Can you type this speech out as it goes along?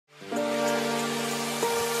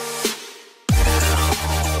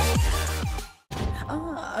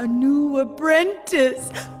a new apprentice.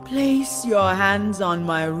 Place your hands on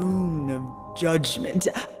my rune of judgment.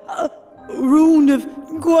 Rune of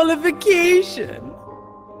qualification.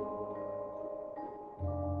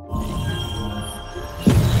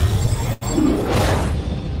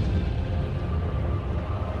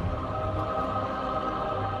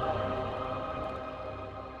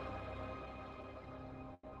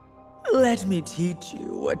 Let me teach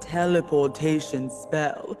you a teleportation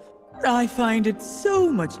spell. I find it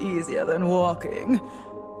so much easier than walking.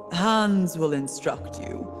 Hans will instruct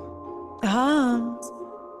you. Hans!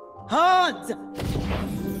 Hans!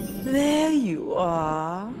 There you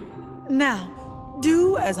are. Now,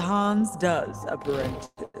 do as Hans does,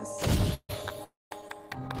 apprentice.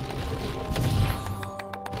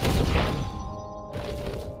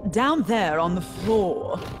 Down there on the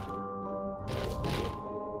floor.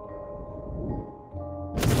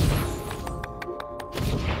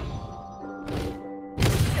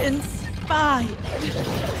 Inspired.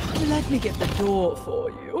 Let me get the door for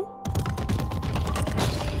you.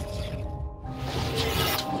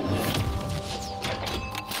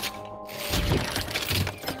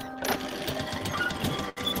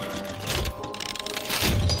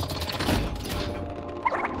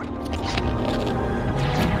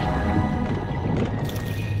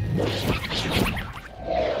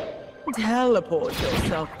 Teleport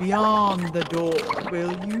yourself beyond the door,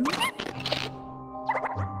 will you?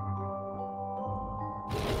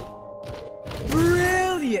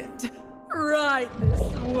 Brilliant! Right this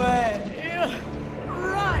way!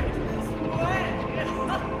 Right this way!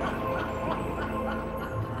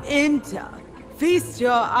 Enter. Feast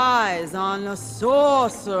your eyes on a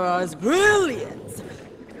sorcerer's brilliance.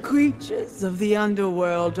 Creatures of the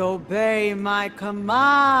underworld, obey my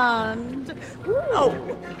command. Oh!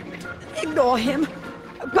 Ignore him.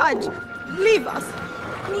 Pudge, leave us.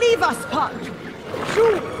 Leave us, Pudge.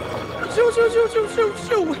 Shoo! Shoo, shoo, shoo, shoo, shoo,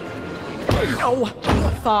 shoo! Oh,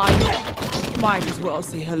 fine. Might as well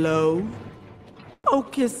say hello. Oh,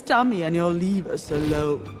 kiss Tummy and you'll leave us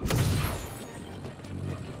alone.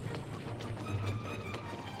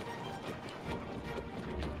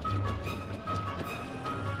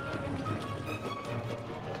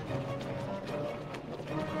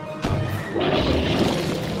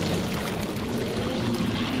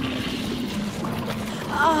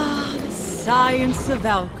 Ah, the science of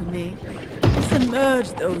alchemy. Submerge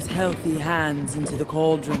those healthy hands into the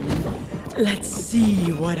cauldron. Let's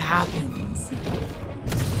see what happens.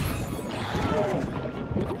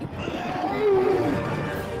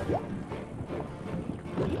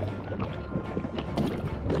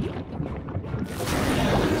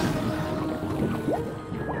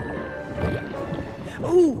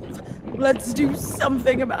 Ooh, let's do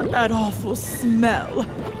something about that awful smell.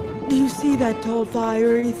 Do you see that tall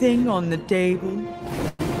fiery thing on the table?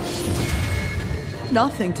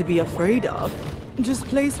 Nothing to be afraid of. Just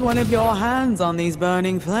place one of your hands on these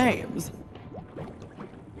burning flames.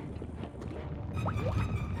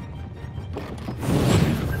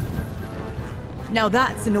 Now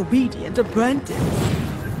that's an obedient apprentice.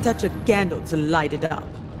 Touch a candle to light it up.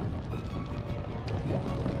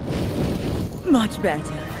 Much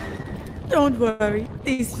better. Don't worry,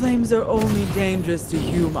 these flames are only dangerous to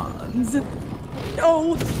humans.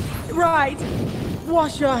 Oh, right.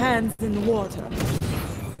 Wash your hands in the water.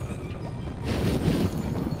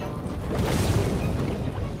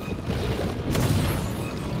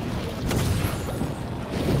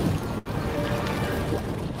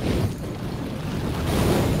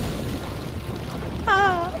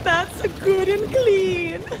 Good and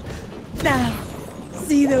clean. Now,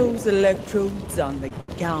 see those electrodes on the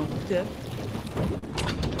counter?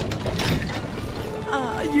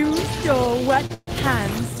 Use your wet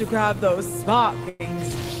hands to grab those sparkling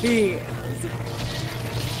spheres.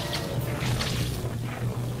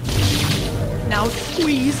 Now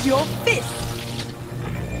squeeze your fist.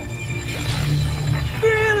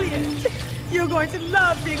 Brilliant! You're going to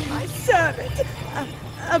love being my servant.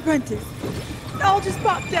 Apprentice. I'll just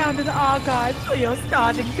pop down to the archive for your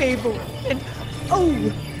starting paperwork and... Oh!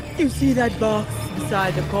 You see that box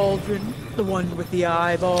beside the cauldron? The one with the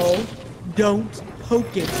eyeball? Don't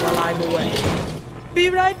poke it while I'm away. Be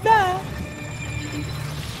right back!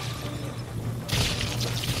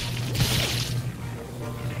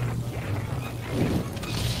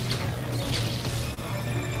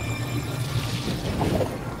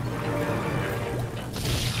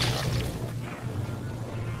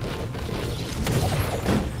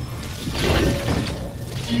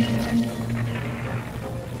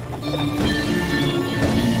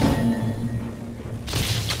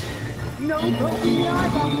 No, poke the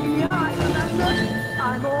eyeball in the eye, remember?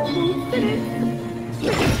 I'm almost finished.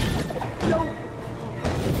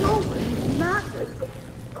 Nobody matters.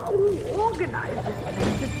 Who organizes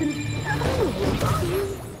this? It's incredible.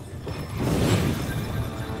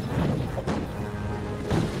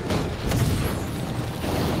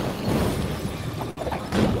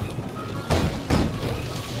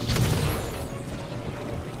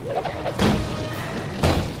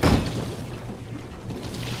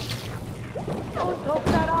 Don't poke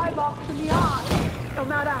that eye box in the eye, no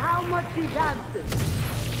matter how much he dances.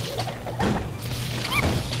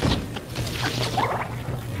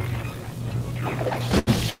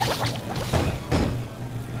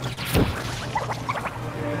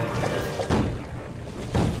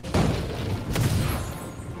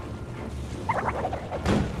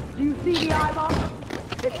 Do you see the eye box?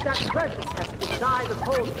 It's that treasure chest inside the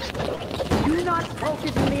folder. Do not poke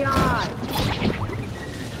it in the eye.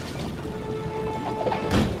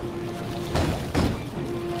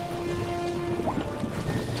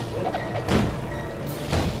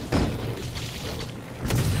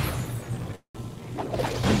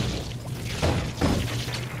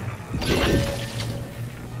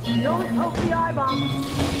 Don't poke the eye box.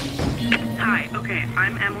 Hi, okay,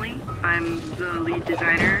 I'm Emily. I'm the lead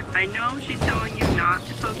designer. I know she's telling you not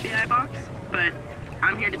to poke the eye box, but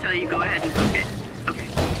I'm here to tell you go ahead and poke it. Okay,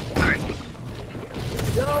 alright.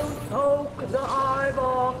 Don't poke the eye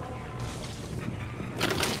box.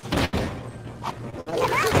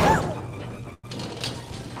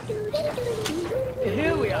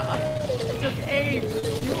 Here we are. Just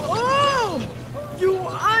ages. You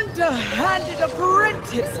underhanded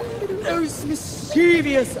apprentice! Those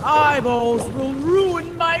mischievous eyeballs will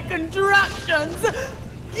ruin my contractions!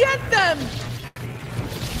 Get them!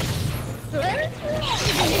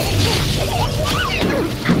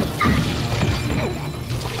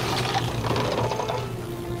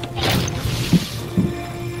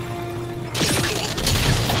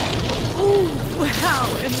 Ooh, how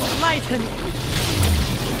enlightening!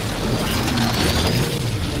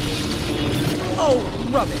 Oh,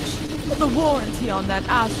 rubbish. The warranty on that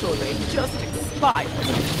asteroid just expired.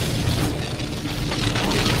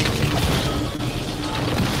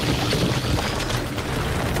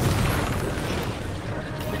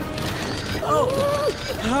 Oh,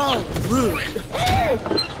 how rude.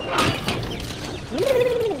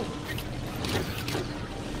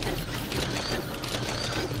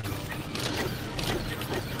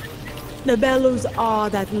 The bellows are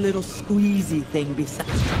that little squeezy thing beside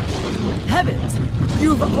you. Heavens,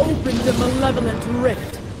 you've opened a malevolent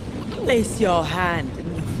rift. Place your hand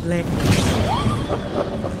in the flame.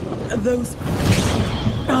 Those...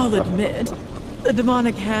 I'll admit, the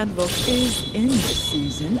demonic handbook is in this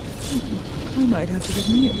season. I might have to get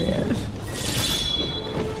near it.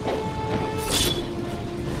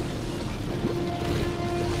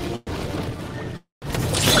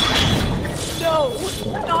 No,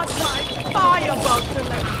 not my firebug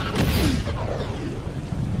selection.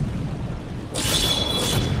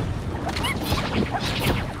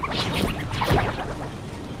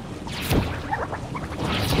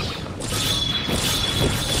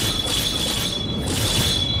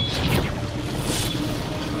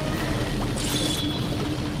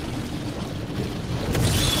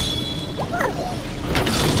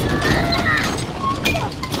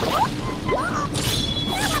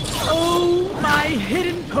 Oh, my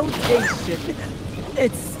hidden potation.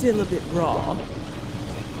 It's still a bit raw.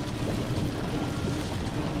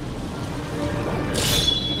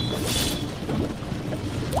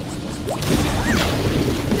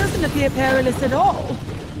 Doesn't appear perilous at all.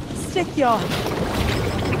 Stick your...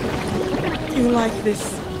 You like this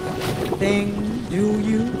thing, do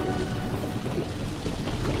you?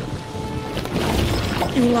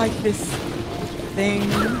 You like this thing,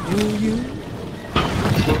 do you?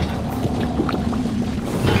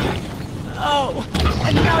 Oh,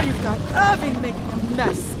 and now you've got Irving making a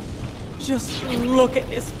mess. Just look at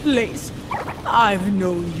this place. I've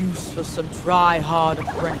no use for some try-hard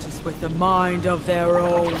apprentice with a mind of their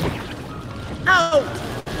own. Out!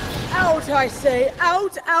 Out, I say!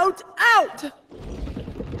 Out, out, out!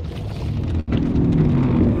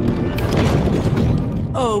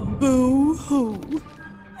 Oh, boo-hoo.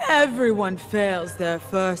 Everyone fails their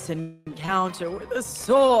first encounter with a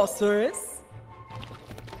sorceress.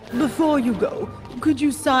 Before you go, could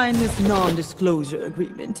you sign this non-disclosure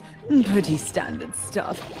agreement? Pretty standard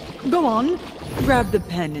stuff. Go on, grab the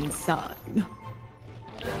pen and sign.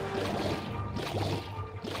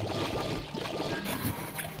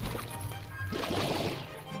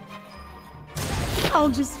 I'll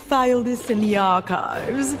just file this in the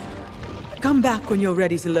archives. Come back when you're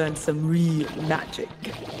ready to learn some real magic.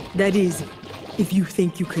 That is, if you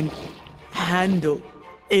think you can handle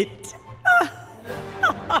it.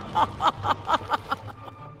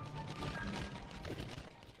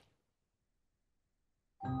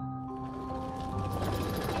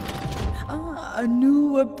 A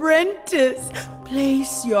new apprentice.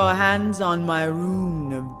 Place your hands on my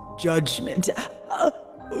rune of judgment. A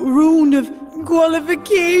rune of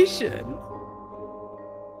qualification.